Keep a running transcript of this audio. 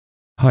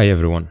Hi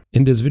everyone.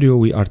 In this video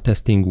we are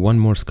testing one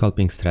more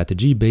scalping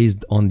strategy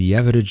based on the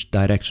average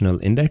directional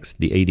index,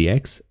 the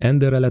ADX,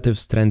 and the relative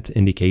strength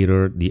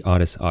indicator, the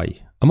RSI,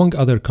 among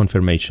other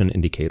confirmation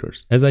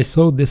indicators. As I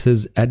saw, this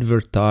is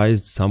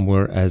advertised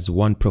somewhere as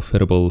one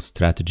profitable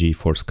strategy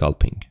for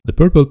scalping. The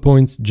purple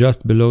points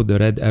just below the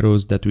red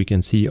arrows that we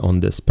can see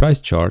on this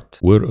price chart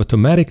were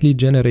automatically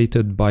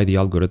generated by the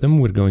algorithm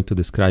we're going to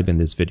describe in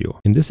this video.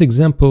 In this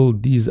example,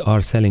 these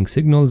are selling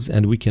signals,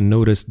 and we can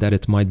notice that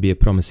it might be a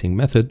promising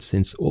method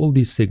since all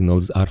these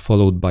signals are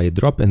followed by a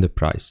drop in the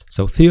price.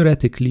 So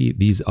theoretically,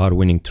 these are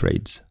winning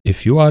trades.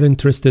 If you are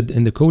interested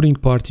in the coding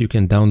part, you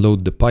can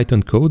download the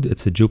Python code.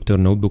 It's a Jupyter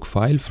notebook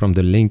file from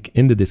the link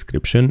in the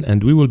description,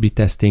 and we will be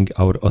testing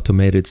our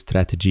automated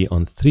strategy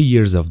on 3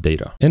 years of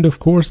data. And of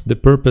course, the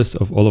purpose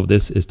of all of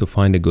this is to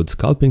find a good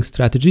scalping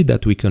strategy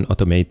that we can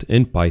automate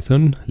in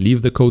Python,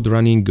 leave the code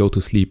running, go to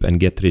sleep, and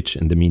get rich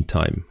in the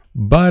meantime.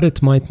 But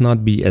it might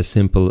not be as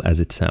simple as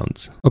it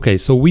sounds. Okay,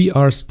 so we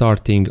are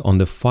starting on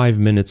the 5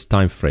 minutes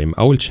time frame.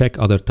 I will check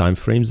other time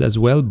frames as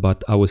well,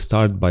 but I will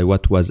start by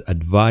what was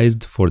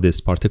advised for this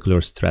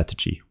particular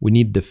strategy. We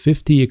need the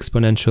 50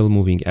 exponential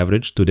moving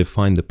average to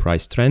define the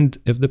price trend.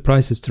 If the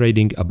price is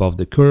trading above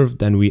the curve,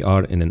 then we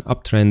are in an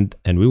uptrend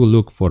and we will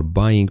look for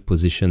buying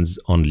positions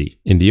only.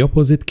 In the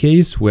opposite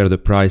case, where the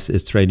price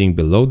is trading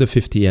below the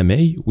 50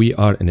 MA, we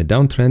are in a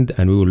downtrend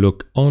and we will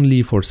look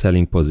only for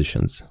selling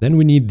positions. Then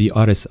we need the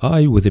RSI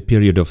with a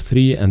period of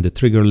 3, and the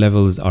trigger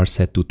levels are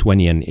set to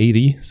 20 and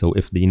 80. So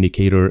if the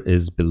indicator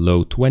is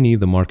below 20,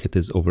 the market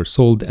is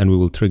oversold and we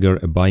will trigger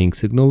a buying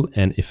signal,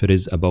 and if it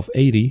is above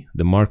 80,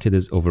 the market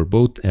is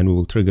overbought and we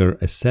will trigger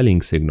a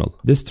selling signal.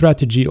 This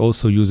strategy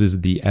also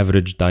uses the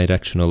average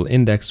directional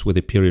index with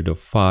a period of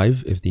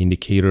 5. If the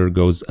indicator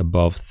goes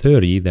above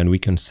 30, then we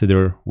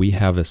consider we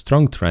have a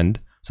strong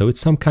trend. So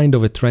it's some kind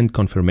of a trend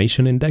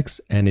confirmation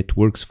index, and it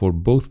works for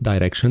both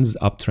directions,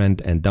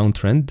 uptrend and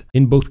downtrend.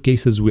 In both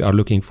cases, we are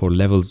looking for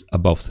levels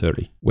above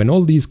 30. When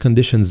all these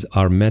conditions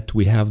are met,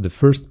 we have the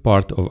first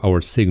part of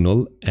our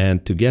signal,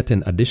 and to get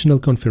an additional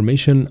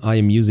confirmation, I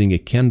am using a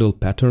candle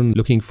pattern,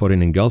 looking for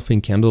an engulfing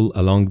candle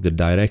along the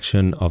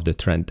direction of the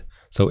trend.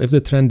 So if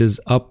the trend is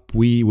up,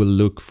 we will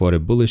look for a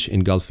bullish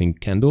engulfing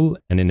candle,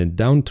 and in a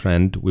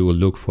downtrend, we will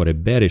look for a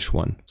bearish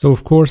one. So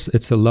of course,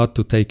 it's a lot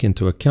to take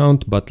into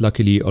account, but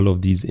luckily all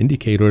of these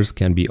indicators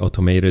can be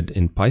automated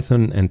in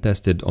Python and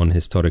tested on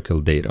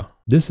historical data.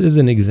 This is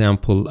an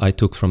example I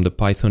took from the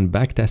Python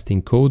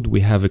backtesting code.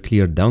 We have a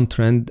clear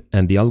downtrend,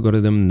 and the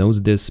algorithm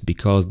knows this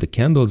because the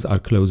candles are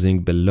closing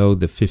below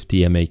the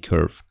 50 MA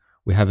curve.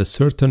 We have a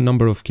certain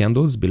number of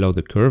candles below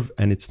the curve,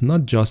 and it's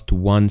not just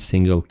one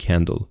single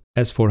candle.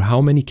 As for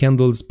how many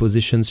candles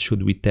positions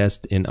should we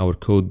test in our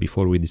code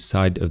before we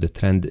decide if the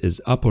trend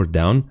is up or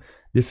down,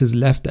 this is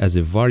left as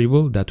a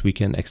variable that we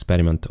can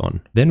experiment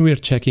on. Then we are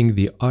checking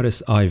the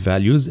RSI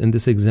values. In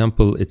this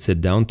example, it's a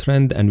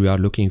downtrend and we are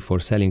looking for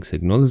selling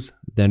signals.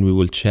 Then we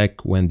will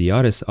check when the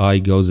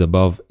RSI goes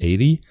above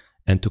 80.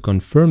 And to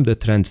confirm the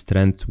trend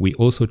strength, we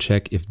also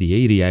check if the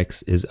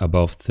ADX is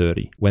above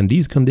 30. When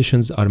these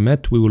conditions are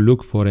met, we will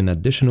look for an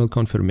additional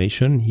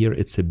confirmation. Here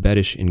it's a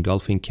bearish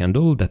engulfing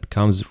candle that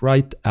comes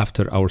right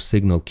after our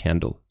signal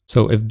candle.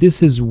 So if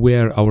this is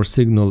where our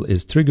signal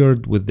is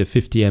triggered with the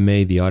 50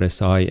 MA, the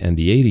RSI and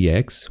the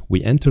ADX,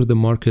 we enter the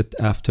market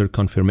after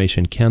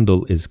confirmation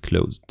candle is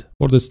closed.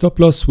 For the stop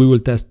loss, we will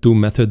test two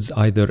methods,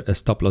 either a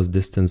stop loss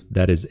distance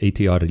that is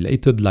ATR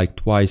related, like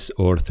twice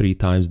or 3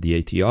 times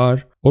the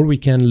ATR, or we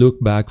can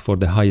look back for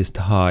the highest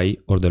high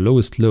or the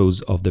lowest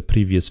lows of the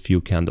previous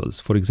few candles.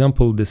 For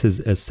example, this is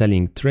a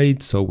selling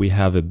trade, so we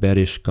have a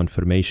bearish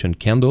confirmation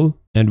candle,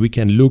 and we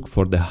can look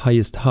for the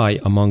highest high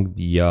among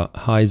the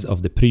highs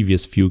of the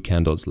previous few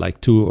candles,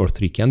 like 2 or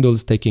 3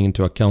 candles, taking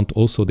into account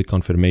also the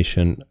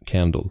confirmation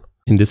candle.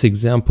 In this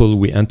example,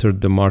 we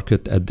entered the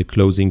market at the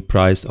closing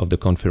price of the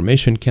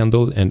confirmation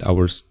candle, and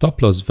our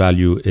stop loss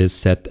value is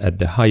set at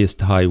the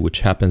highest high,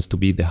 which happens to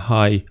be the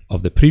high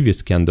of the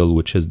previous candle,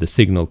 which is the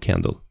signal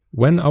candle.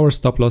 When our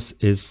stop loss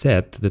is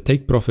set, the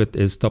take profit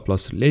is stop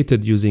loss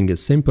related using a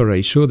simple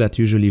ratio that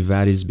usually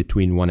varies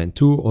between 1 and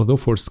 2, although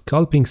for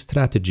scalping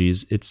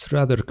strategies, it's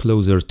rather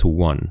closer to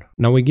 1.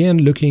 Now again,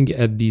 looking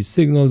at these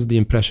signals, the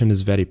impression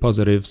is very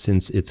positive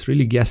since it's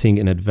really guessing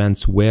in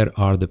advance where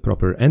are the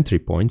proper entry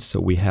points. So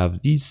we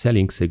have these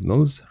selling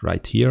signals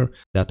right here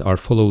that are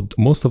followed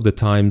most of the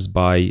times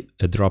by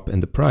a drop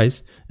in the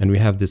price, and we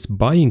have this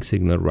buying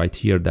signal right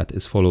here that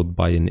is followed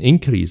by an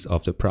increase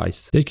of the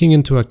price. Taking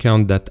into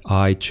account that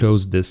I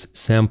chose this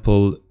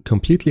sample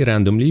completely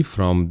randomly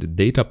from the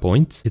data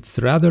points, it's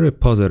rather a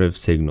positive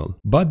signal.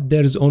 But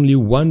there's only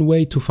one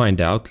way to find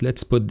out.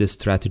 Let's put this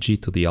strategy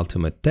to the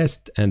ultimate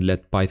test and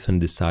let Python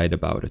decide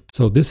about it.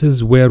 So this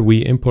is where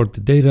we import the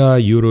data,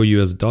 euro,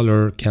 US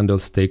dollar,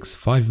 candlesticks,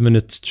 5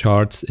 minutes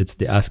charts. It's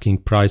the asking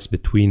price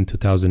between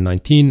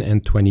 2019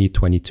 and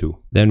 2022.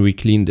 Then we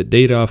clean the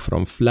data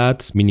from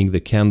flats, meaning the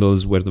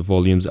candles where the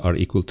volumes are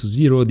equal to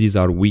 0. These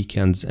are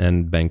weekends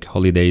and bank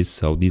holidays,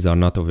 so these are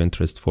not of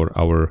interest for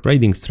our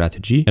trading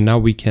strategy. And now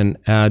we can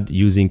add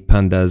using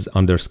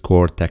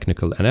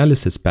pandas_technical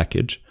analysis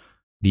package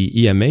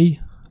the EMA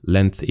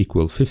length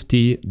equal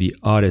 50, the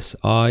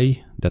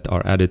RSI that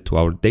are added to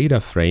our data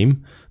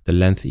frame, the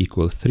length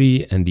equal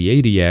 3, and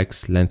the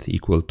ADX length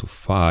equal to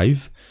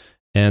 5.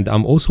 And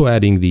I'm also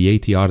adding the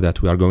ATR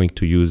that we are going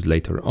to use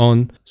later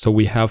on. So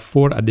we have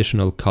 4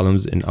 additional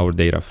columns in our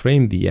data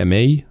frame: the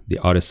EMA, the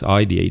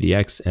RSI, the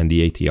ADX, and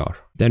the ATR.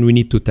 Then we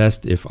need to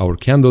test if our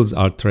candles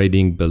are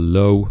trading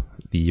below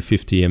the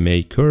 50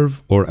 EMA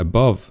curve or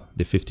above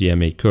the 50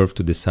 EMA curve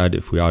to decide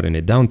if we are in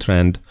a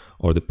downtrend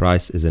or the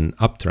price is in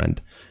uptrend.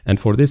 And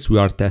for this, we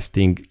are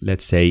testing,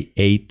 let's say,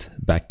 8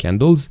 back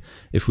candles.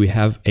 If we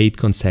have 8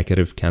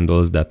 consecutive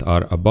candles that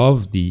are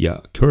above the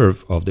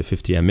curve of the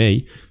 50 EMA,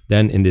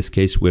 then in this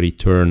case, we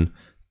return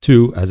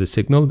 2 as a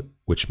signal,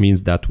 which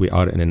means that we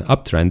are in an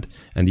uptrend,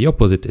 and the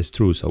opposite is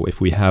true. So if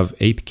we have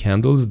 8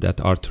 candles that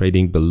are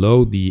trading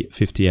below the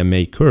 50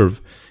 EMA curve,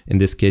 in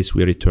this case,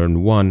 we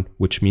return 1,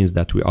 which means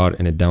that we are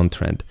in a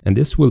downtrend. And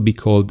this will be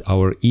called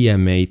our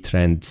EMA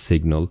trend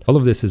signal. All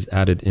of this is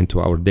added into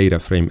our data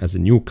frame as a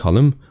new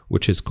column,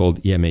 which is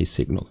called EMA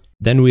signal.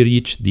 Then we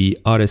reach the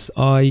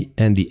RSI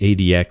and the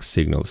ADX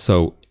signal.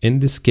 So in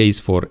this case,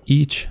 for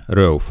each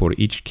row, for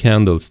each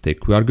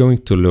candlestick, we are going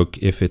to look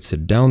if it's a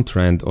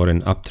downtrend or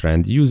an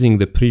uptrend using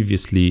the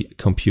previously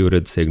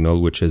computed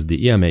signal, which is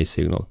the EMA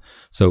signal.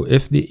 So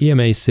if the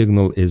EMA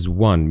signal is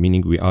 1,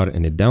 meaning we are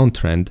in a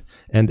downtrend,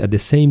 and at the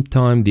same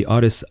time the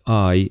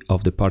RSI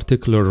of the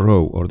particular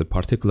row or the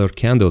particular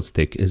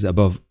candlestick is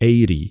above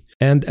 80,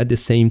 and at the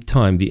same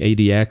time the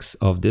ADX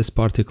of this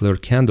particular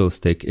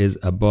candlestick is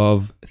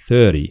above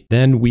 30,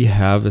 then we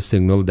have a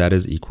signal that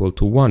is equal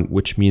to 1,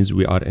 which means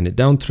we are in a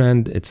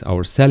downtrend. It's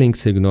our selling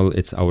signal,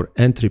 it's our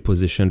entry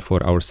position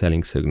for our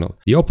selling signal.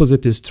 The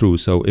opposite is true.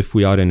 So if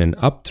we are in an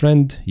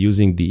uptrend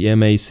using the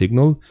EMA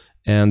signal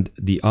and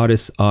the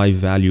RSI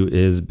value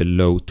is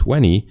below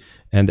 20,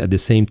 and at the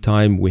same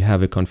time we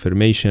have a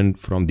confirmation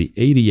from the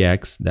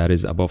ADX that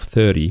is above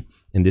 30,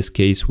 in this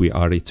case we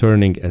are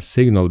returning a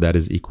signal that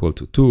is equal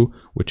to 2,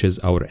 which is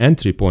our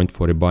entry point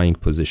for a buying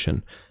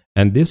position.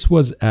 And this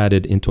was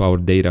added into our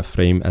data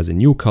frame as a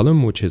new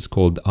column, which is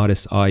called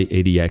RSI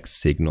ADX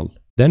signal.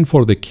 Then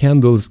for the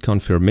candles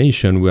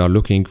confirmation, we are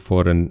looking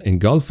for an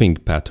engulfing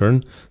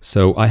pattern.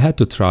 So I had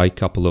to try a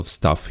couple of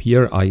stuff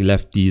here. I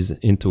left these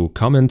into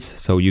comments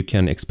so you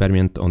can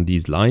experiment on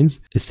these lines.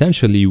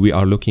 Essentially, we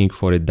are looking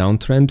for a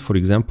downtrend, for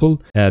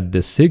example, at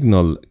the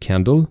signal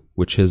candle,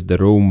 which is the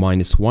row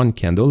 -1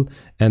 candle.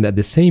 And at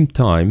the same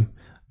time,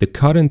 the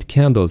current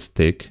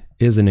candlestick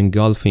is an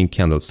engulfing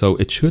candle. So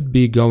it should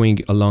be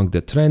going along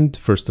the trend,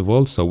 first of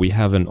all. So we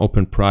have an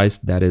open price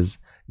that is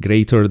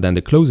greater than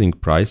the closing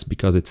price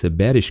because it's a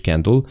bearish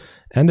candle,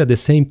 and at the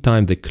same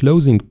time the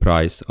closing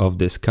price of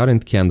this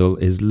current candle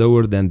is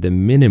lower than the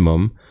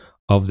minimum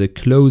of the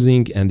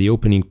closing and the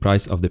opening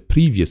price of the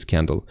previous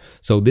candle.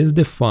 So this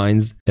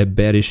defines a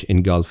bearish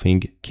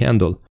engulfing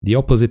candle. The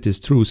opposite is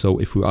true. So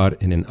if we are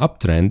in an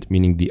uptrend,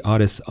 meaning the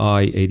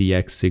RSI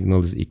ADX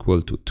signal is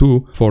equal to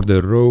 2 for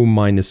the row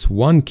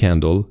 -1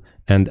 candle,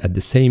 and at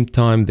the same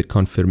time the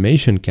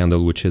confirmation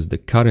candle, which is the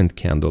current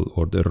candle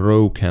or the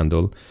row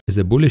candle, is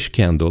a bullish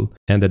candle,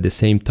 and at the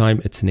same time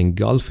it's an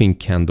engulfing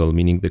candle,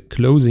 meaning the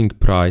closing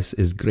price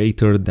is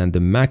greater than the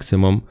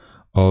maximum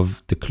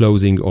of the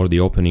closing or the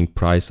opening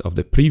price of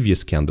the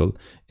previous candle.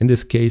 In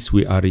this case,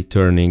 we are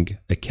returning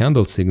a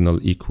candle signal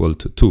equal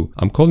to 2.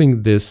 I'm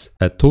calling this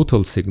a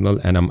total signal,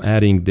 and I'm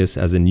adding this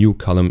as a new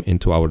column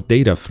into our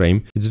data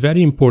frame. It's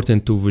very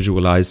important to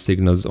visualize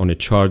signals on a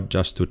chart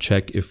just to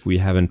check if we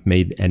haven't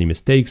made any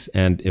mistakes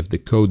and if the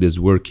code is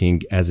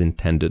working as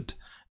intended.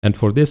 And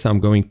for this, I'm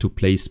going to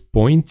place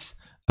points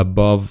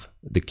above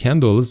the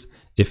candles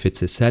if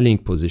it's a selling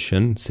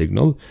position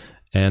signal,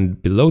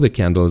 and below the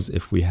candles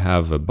if we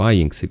have a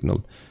buying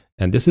signal.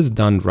 And this is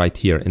done right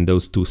here in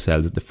those 2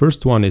 cells. The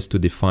first one is to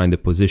define the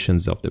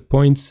positions of the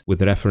points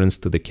with reference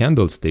to the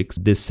candlesticks.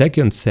 The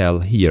second cell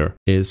here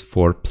is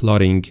for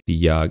plotting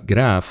the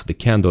graph, the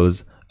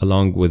candles,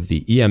 along with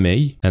the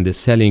EMA and the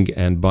selling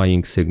and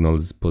buying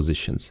signals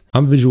positions.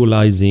 I'm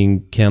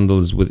visualizing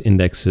candles with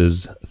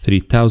indexes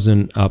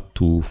 3000 up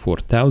to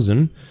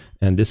 4000.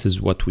 And this is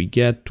what we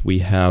get. We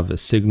have a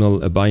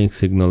signal, a buying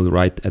signal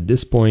right at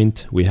this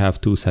point. We have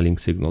 2 selling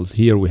signals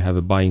here. We have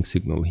a buying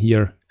signal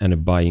here and a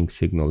buying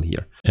signal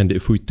here. And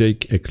if we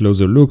take a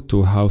closer look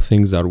to how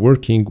things are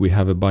working, we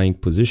have a buying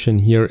position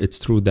here. It's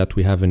true that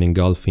we have an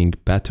engulfing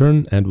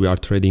pattern and we are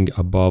trading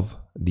above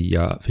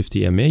the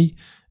 50 EMA.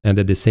 And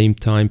at the same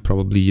time,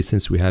 probably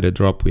since we had a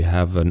drop, we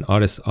have an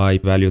RSI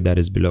value that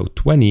is below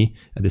 20.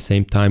 At the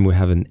same time, we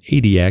have an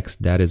ADX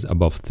that is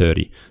above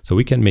 30. So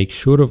we can make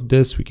sure of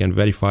this. We can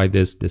verify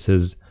this. This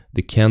is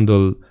the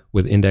candle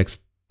with index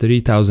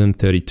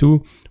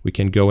 3032. We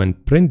can go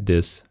and print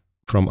this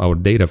from our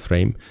data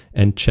frame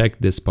and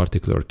check this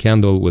particular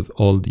candle with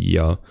all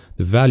the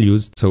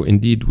values. So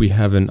indeed, we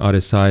have an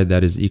RSI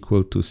that is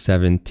equal to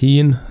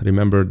 17.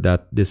 Remember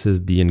that this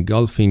is the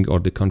engulfing or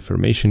the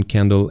confirmation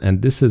candle,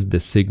 and this is the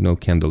signal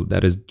candle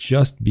that is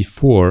just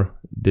before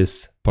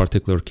this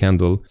particular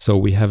candle. So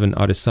we have an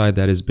RSI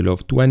that is below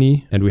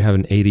 20 and we have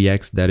an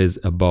ADX that is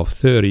above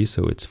 30,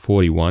 so it's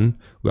 41.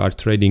 We are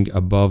trading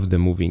above the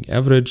moving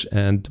average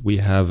and we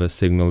have a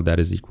signal that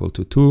is equal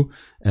to 2,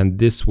 and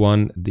this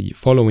one, the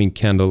following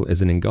candle,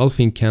 is an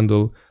engulfing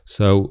candle,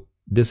 so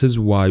this is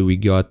why we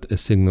got a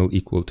signal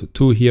equal to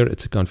 2 here.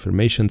 It's a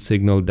confirmation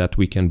signal that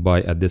we can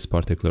buy at this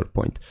particular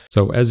point.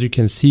 So as you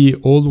can see,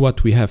 all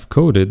what we have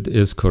coded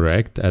is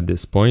correct at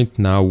this point.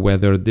 Now,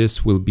 whether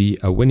this will be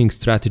a winning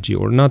strategy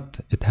or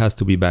not, it has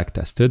to be back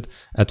tested.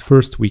 At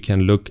first, we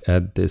can look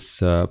at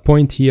this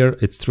point here.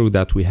 It's true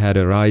that we had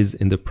a rise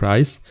in the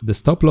price. The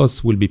stop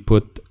loss will be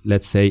put,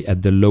 let's say,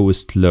 at the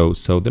lowest low.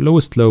 So the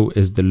lowest low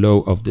is the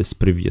low of this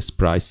previous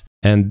price.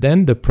 And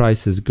then the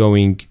price is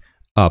going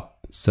up.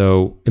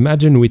 So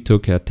imagine we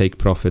took a take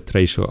profit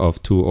ratio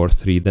of 2 or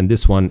 3, then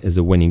this one is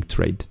a winning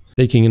trade.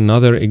 Taking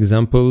another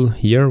example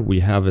here, we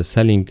have a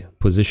selling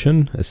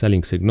position, a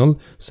selling signal.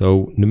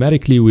 So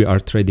numerically, we are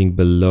trading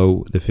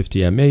below the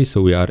 50 MA.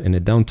 So we are in a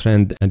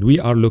downtrend and we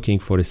are looking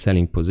for a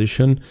selling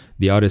position.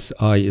 The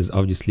RSI is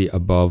obviously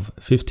above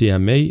 50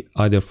 MA,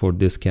 either for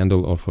this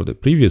candle or for the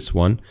previous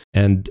one.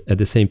 And at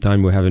the same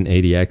time, we have an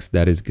ADX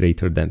that is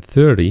greater than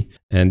 30.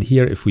 And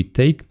here, if we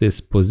take this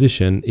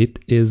position, it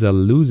is a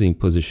losing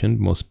position,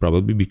 most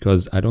probably,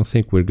 because I don't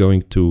think we're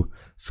going to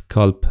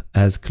scalp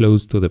as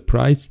close to the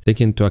price.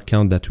 Take into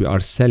account that we are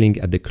selling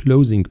at the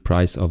closing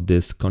price of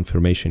this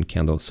confirmation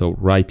candle. So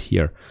right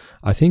here,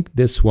 I think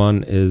this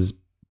one is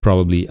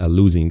probably a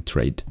losing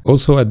trade.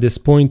 Also at this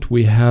point,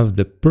 we have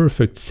the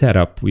perfect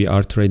setup. We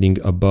are trading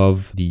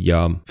above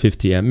the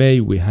 50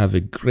 MA. We have a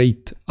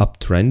great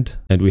uptrend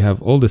and we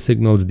have all the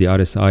signals, the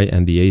RSI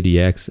and the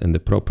ADX in the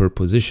proper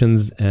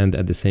positions. And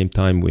at the same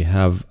time, we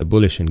have a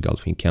bullish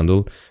engulfing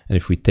candle. And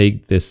if we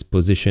take this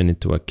position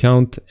into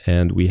account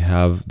and we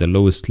have the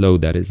lowest low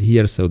that is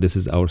here, so this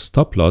is our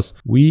stop loss,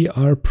 we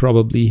are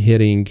probably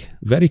hitting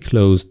very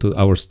close to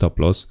our stop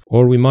loss,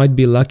 or we might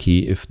be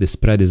lucky if the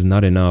spread is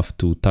not enough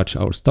to touch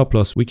our stop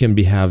loss, we can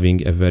be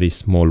having a very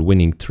small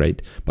winning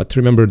trade. But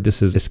remember,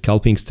 this is a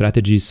scalping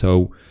strategy,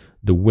 so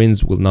the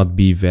wins will not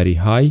be very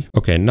high.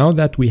 Okay, now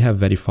that we have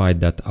verified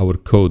that our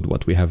code,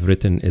 what we have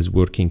written, is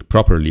working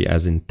properly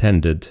as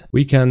intended,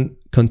 we can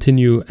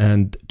continue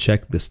and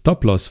check the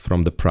stop loss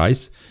from the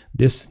price.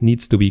 This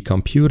needs to be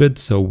computed,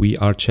 so we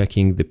are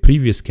checking the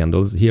previous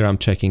candles. Here I'm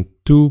checking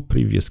 2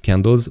 previous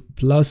candles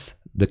plus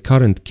the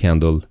current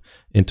candle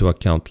into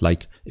account.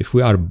 Like if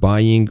we are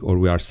buying or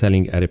we are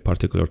selling at a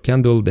particular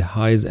candle, the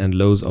highs and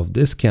lows of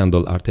this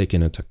candle are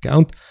taken into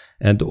account.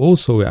 And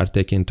also we are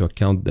taking into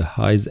account the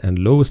highs and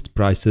lowest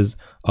prices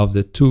of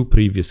the 2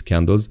 previous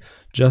candles,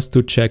 just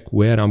to check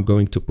where I'm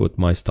going to put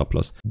my stop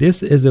loss.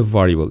 This is a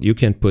variable. You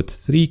can put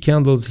 3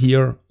 candles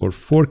here or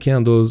 4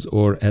 candles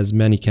or as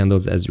many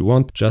candles as you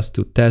want, just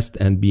to test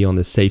and be on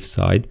the safe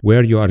side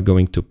where you are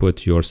going to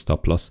put your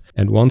stop loss.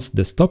 And once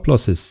the stop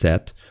loss is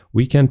set,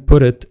 we can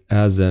put it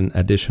as an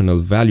additional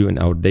value in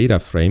our data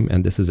frame,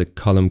 and this is a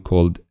column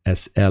called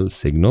SL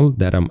signal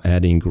that I'm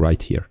adding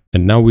right here.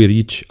 And now we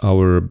reach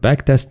our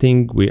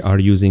backtesting. We are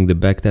using the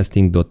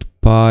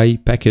backtesting.py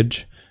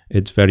package.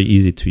 It's very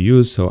easy to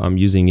use, so I'm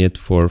using it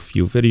for a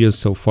few videos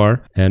so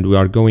far, and we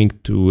are going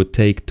to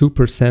take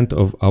 2%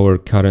 of our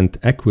current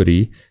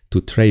equity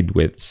to trade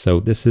with. So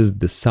this is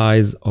the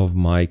size of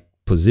my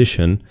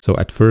position. So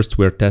at first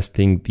we're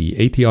testing the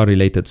ATR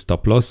related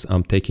stop loss.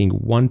 I'm taking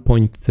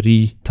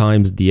 1.3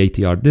 times the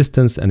ATR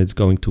distance, and it's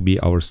going to be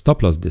our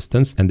stop loss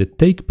distance. And the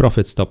take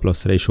profit stop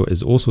loss ratio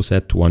is also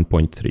set to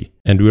 1.3.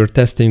 And we're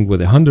testing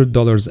with a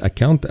 $100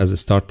 account as a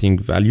starting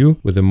value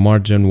with a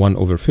margin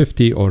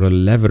 1/50 or a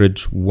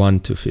leverage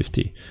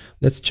 1/50.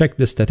 Let's check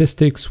the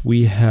statistics.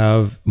 We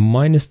have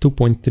minus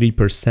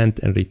 2.3%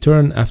 in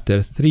return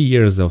after 3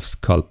 years of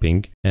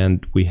scalping,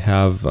 and we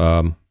have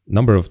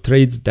number of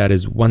trades that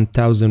is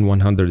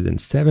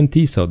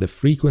 1,170. So the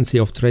frequency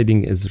of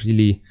trading is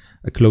really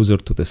closer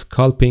to the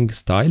scalping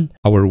style.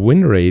 Our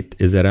win rate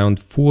is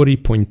around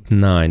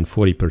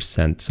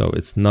 40%. So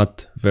it's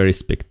not very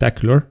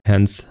spectacular,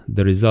 hence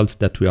the results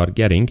that we are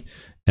getting.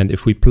 And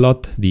if we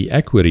plot the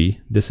equity,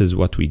 this is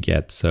what we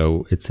get.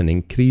 So it's an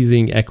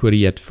increasing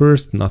equity at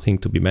first, nothing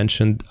to be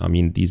mentioned. I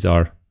mean, these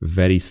are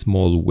very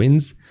small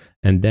wins.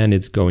 And then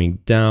it's going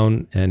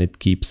down and it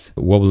keeps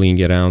wobbling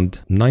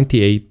around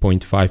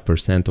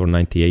 98.5% or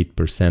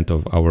 98%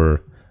 of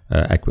our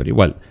equity.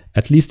 Well,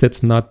 at least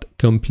it's not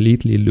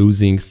completely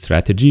losing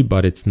strategy,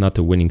 but it's not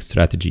a winning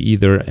strategy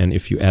either. And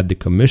if you add the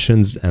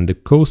commissions and the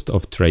cost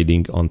of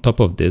trading on top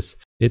of this,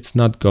 it's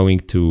not going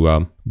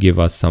to give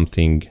us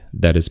something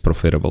that is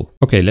profitable.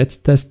 Okay, let's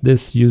test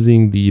this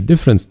using the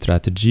different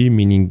strategy,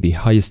 meaning the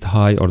highest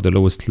high or the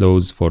lowest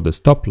lows for the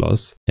stop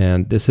loss.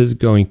 And this is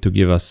going to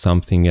give us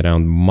something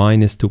around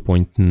minus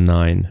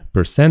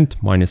 2.9%,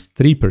 minus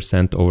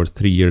 3% over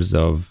 3 years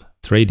of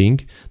trading.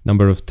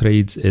 Number of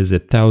trades is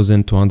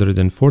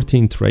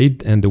 1,214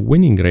 trade, and the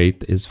winning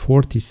rate is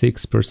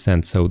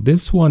 46%. So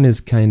this one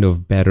is kind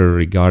of better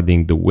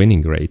regarding the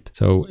winning rate.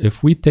 So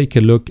if we take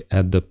a look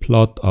at the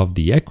plot of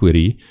the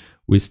equity,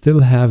 we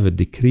still have a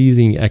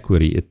decreasing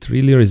equity. It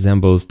really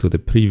resembles to the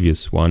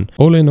previous one.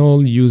 All in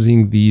all,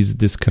 using these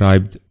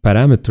described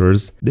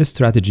parameters, this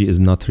strategy is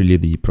not really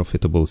the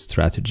profitable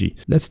strategy.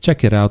 Let's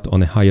check it out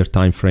on a higher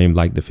time frame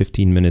like the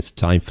 15 minutes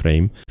time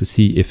frame to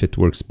see if it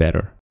works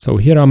better. So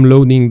here I'm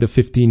loading the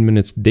 15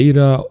 minutes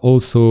data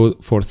also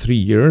for 3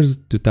 years,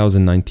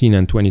 2019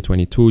 and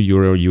 2022,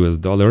 Euro US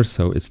dollar.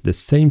 So it's the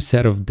same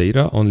set of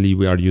data, only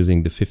we are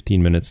using the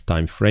 15 minutes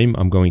time frame.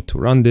 I'm going to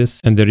run this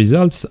and the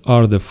results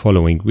are the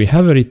following. We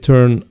have a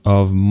return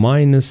of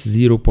minus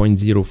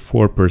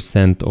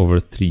 0.04% over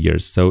 3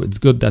 years. So it's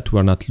good that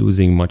we're not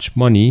losing much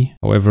money.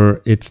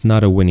 However, it's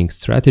not a winning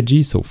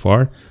strategy so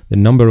far. The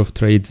number of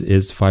trades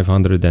is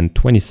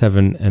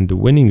 527 and the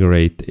winning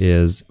rate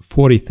is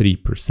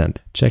 43%.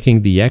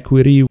 Checking the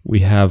equity, we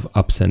have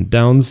ups and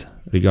downs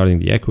regarding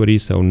the equity,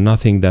 so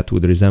nothing that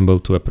would resemble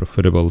to a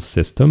profitable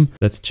system.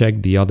 Let's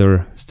check the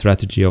other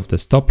strategy of the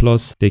stop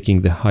loss,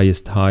 taking the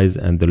highest highs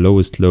and the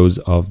lowest lows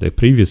of the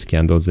previous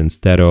candles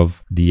instead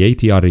of the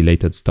ATR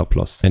related stop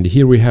loss. And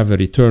here we have a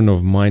return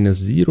of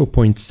minus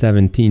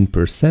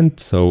 0.17%,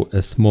 so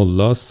a small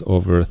loss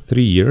over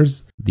 3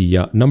 years.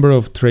 The number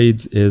of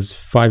trades is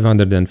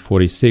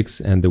 546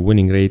 and the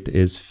winning rate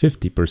is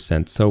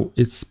 50%. So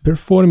it's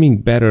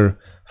performing better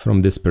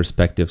from this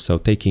perspective. So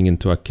taking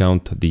into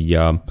account the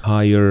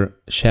higher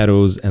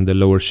shadows and the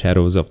lower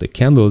shadows of the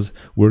candles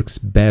works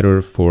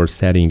better for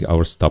setting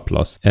our stop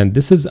loss. And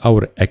this is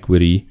our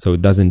equity, so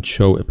it doesn't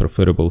show a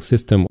profitable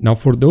system. Now,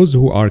 for those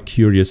who are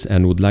curious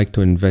and would like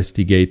to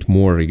investigate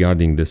more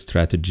regarding this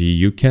strategy,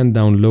 you can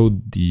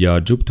download the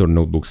Jupyter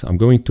notebooks. I'm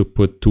going to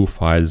put 2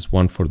 files,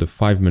 one for the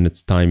 5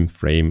 minutes time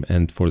frame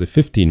and for the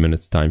 15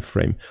 minutes time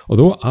frame.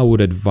 Although I would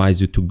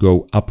advise you to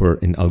go upper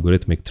in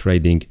algorithmic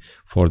trading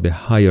for the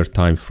higher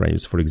time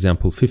frames. For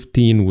example,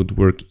 15 would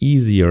work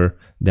easier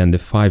than the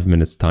 5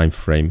 minutes time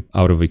frame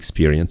out of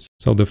experience.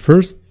 So the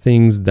first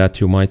things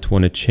that you might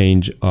want to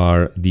change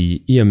are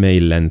the EMA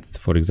length.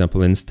 For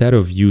example, instead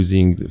of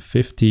using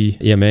 50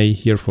 EMA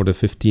here for the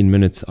 15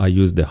 minutes, I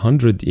use the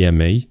 100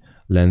 EMA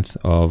length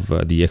of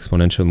the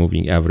exponential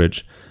moving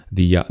average.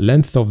 The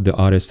length of the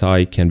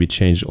RSI can be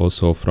changed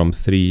also from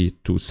 3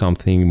 to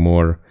something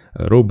more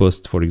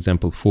robust, for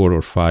example 4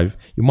 or 5.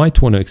 You might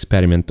want to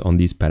experiment on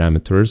these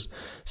parameters.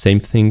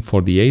 Same thing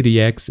for the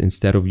ADX.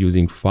 Instead of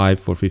using 5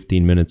 for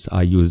 15 minutes,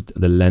 I used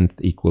the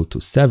length equal to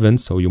 7.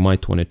 So you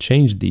might want to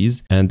change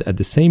these. And at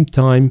the same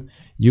time,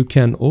 you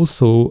can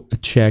also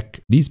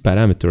check these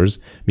parameters,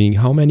 meaning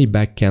how many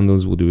back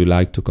candles would you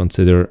like to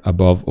consider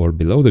above or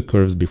below the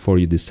curves before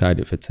you decide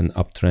if it's an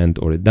uptrend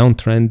or a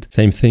downtrend.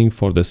 Same thing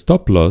for the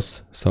stop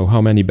loss. So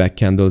how many back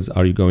candles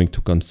are you going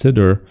to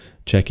consider,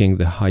 checking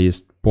the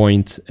highest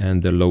points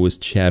and the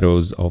lowest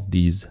shadows of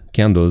these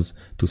candles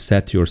to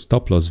set your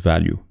stop loss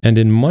value. And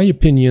in my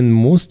opinion,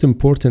 most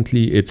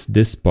importantly, it's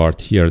this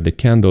part here, the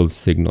candle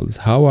signals.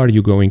 How are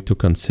you going to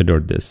consider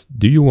this?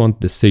 Do you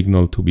want the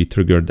signal to be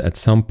triggered at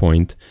some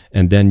point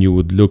and then you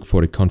would look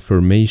for a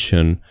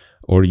confirmation,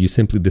 or you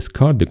simply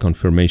discard the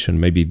confirmation?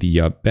 Maybe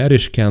the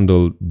bearish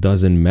candle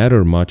doesn't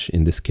matter much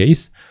in this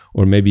case,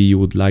 or maybe you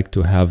would like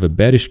to have a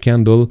bearish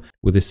candle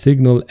with a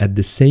signal at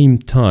the same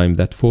time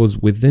that falls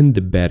within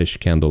the bearish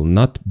candle,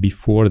 not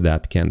before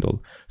that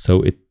candle.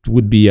 So it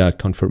would be a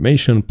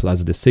confirmation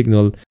plus the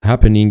signal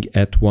happening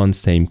at one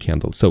same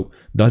candle. So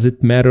does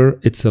it matter?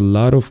 It's a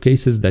lot of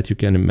cases that you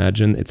can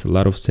imagine. It's a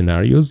lot of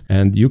scenarios,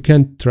 and you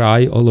can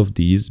try all of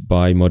these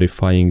by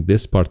modifying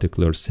this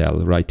particular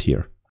cell right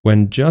here.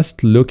 When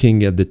just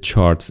looking at the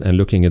charts and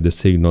looking at the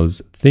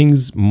signals,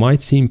 things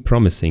might seem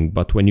promising,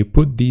 but when you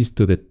put these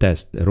to the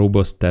test, a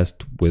robust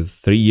test with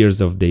 3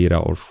 years of data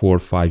or 4 or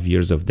 5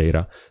 years of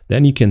data,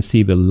 then you can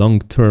see the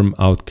long-term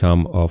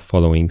outcome of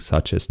following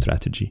such a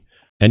strategy.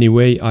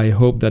 Anyway, I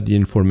hope that the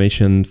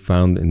information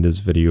found in this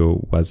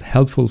video was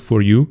helpful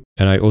for you,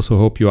 and I also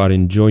hope you are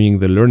enjoying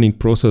the learning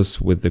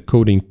process with the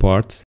coding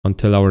part.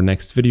 Until our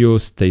next video,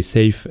 stay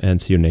safe and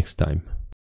see you next time.